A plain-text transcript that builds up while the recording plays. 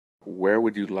where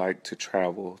would you like to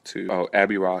travel to? Oh,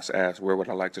 Abby Ross asked, where would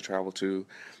I like to travel to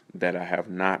that I have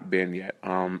not been yet?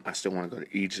 I still want to go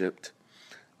to Egypt.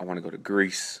 I want to go to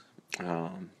Greece.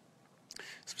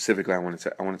 Specifically, I want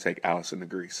to take Allison to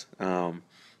Greece.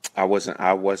 I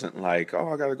wasn't like,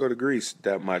 oh, I gotta go to Greece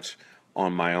that much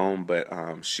on my own, but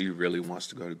she really wants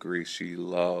to go to Greece. She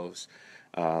loves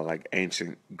like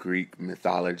ancient Greek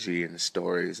mythology and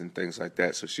stories and things like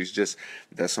that. So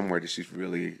that's somewhere that she's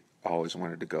really always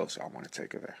wanted to go. So I want to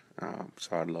take her there.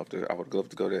 So I would love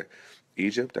to go to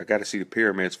Egypt. I got to see the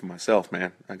pyramids for myself,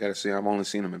 man. I got to see. I've only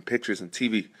seen them in pictures and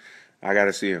TV. I got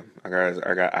to see them. I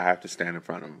have to stand in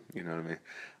front of them. You know what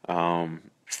I mean?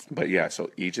 But yeah, so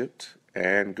Egypt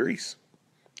and Greece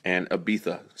and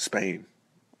Ibiza, Spain.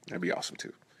 That'd be awesome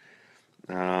too.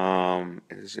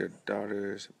 Is your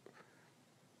daughter's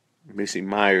Missy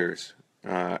Myers?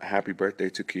 Happy birthday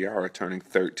to Kiara, turning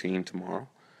 13 tomorrow.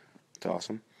 It's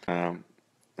awesome.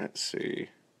 Let's see.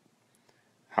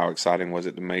 How exciting was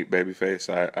it to make Babyface?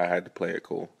 I had to play it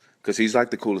cool because he's like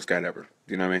the coolest guy ever.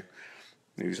 You know what I mean?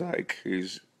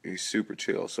 He's super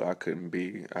chill, so I couldn't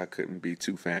be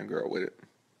too fangirl with it.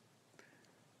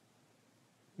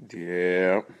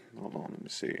 Yeah. Hold on, let me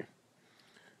see.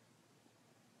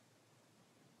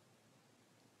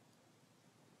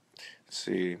 Let's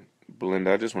see,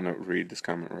 Belinda, I just want to read this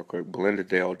comment real quick. Belinda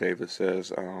Dale Davis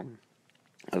says, I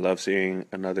love seeing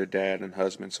another dad and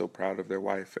husband so proud of their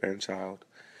wife and child.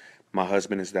 My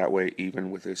husband is that way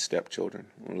even with his stepchildren.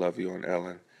 I love you and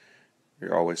Ellen.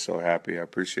 You're always so happy. I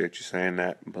appreciate you saying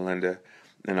that, Belinda.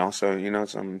 And also, you know,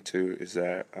 something too is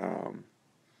that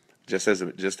just as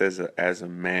a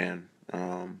man,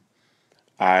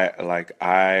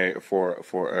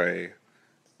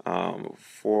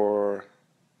 for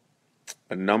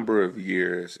a number of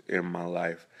years in my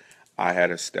life, I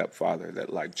had a stepfather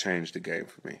that like changed the game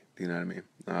for me. You know what I mean?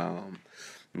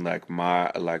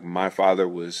 My father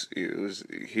was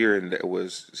here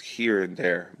and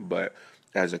there, but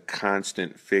as a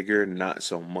constant figure, not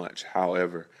so much.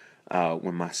 However,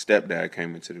 when my stepdad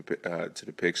came into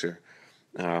the picture,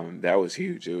 that was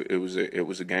huge. It was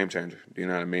a game changer. You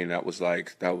know what I mean? That was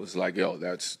like yo,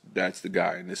 that's the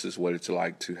guy, and this is what it's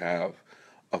like to have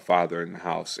a father in the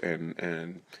house,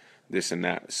 and this and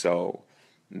that. So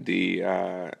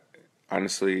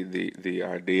honestly, the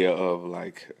idea of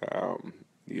like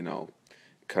you know,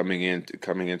 coming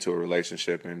into a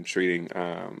relationship and treating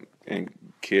and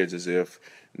kids as if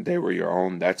they were your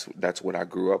own, that's what I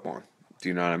grew up on. Do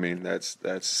you know what I mean? It's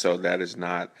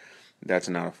not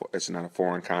a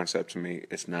foreign concept to me.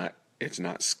 It's not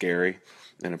scary.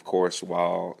 And of course,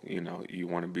 while you know, you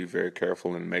want to be very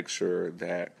careful and make sure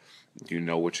that you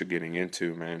know what you're getting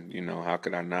into, man. You know, how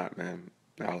could I not, man?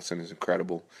 Allison is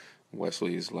incredible.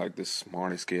 Wesley is like the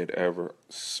smartest kid ever.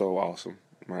 So awesome,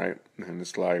 right? And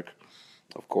it's like,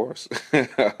 of course,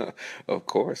 of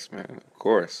course, man, of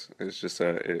course. It's just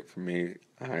for me,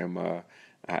 I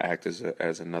act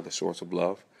as another source of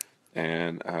love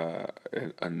and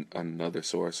another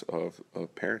source of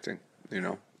parenting. You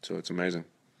know, so it's amazing.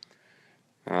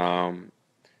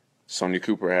 Sonia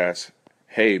Cooper asks,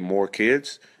 "Hey, more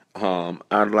kids?"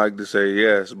 I'd like to say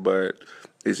yes, but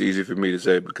it's easy for me to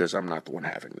say because I'm not the one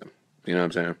having them. You know what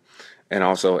I'm saying? And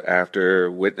also,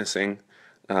 after witnessing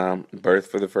birth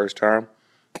for the first time,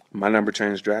 my number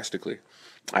changed drastically.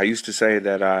 I used to say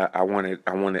that I wanted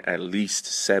at least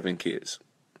 7 kids,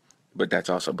 but that's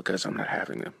also because I'm not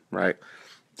having them, right?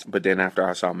 But then after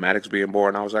I saw Maddox being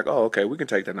born, I was like, oh, okay, we can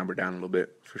take that number down a little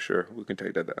bit for sure. We can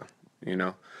take that down, you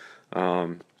know,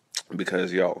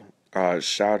 because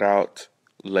shout out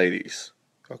ladies,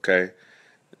 okay?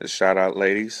 Shout out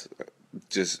ladies,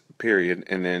 just period,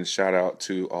 and then shout out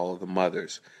to all of the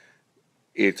mothers.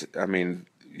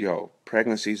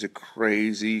 Pregnancy is a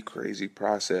crazy, crazy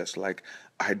process. Like,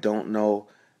 I don't know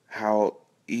how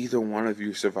either one of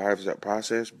you survives that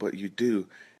process, but you do.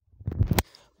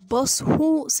 Boss,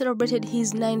 who celebrated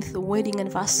his 9th wedding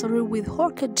anniversary with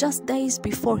Holker just days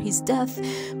before his death,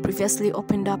 previously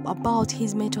opened up about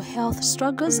his mental health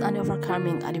struggles and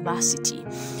overcoming adversity.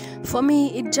 For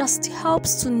me, it just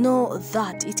helps to know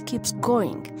that it keeps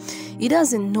going. It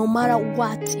doesn't, no matter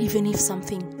what, even if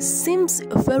something seems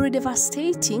very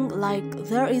devastating, like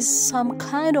there is some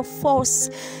kind of force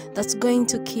that's going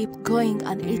to keep going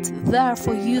and it's there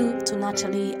for you to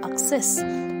naturally access.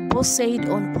 Boss said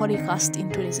on podcast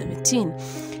in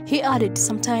 2017. He added,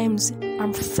 sometimes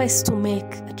I'm forced to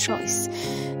make a choice.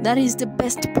 That is the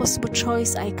best possible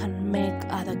choice I can make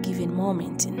at a given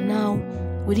moment. Now,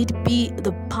 will it be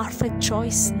the perfect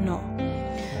choice? No.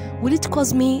 Will it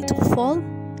cause me to fall?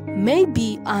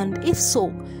 Maybe, and if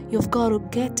so, you've got to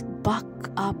get back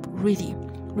up really.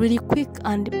 really quick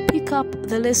and pick up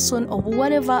the lesson of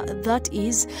whatever that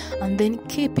is and then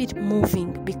keep it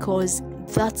moving, because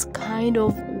that's kind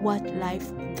of what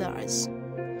life does.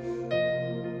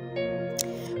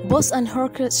 Boss and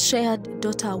Holker shared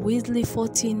daughter Weasley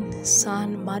 14,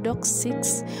 son Maddox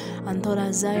 6, and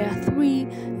daughter Zaya 3.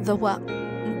 They were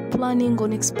planning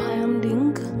on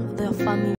expanding their family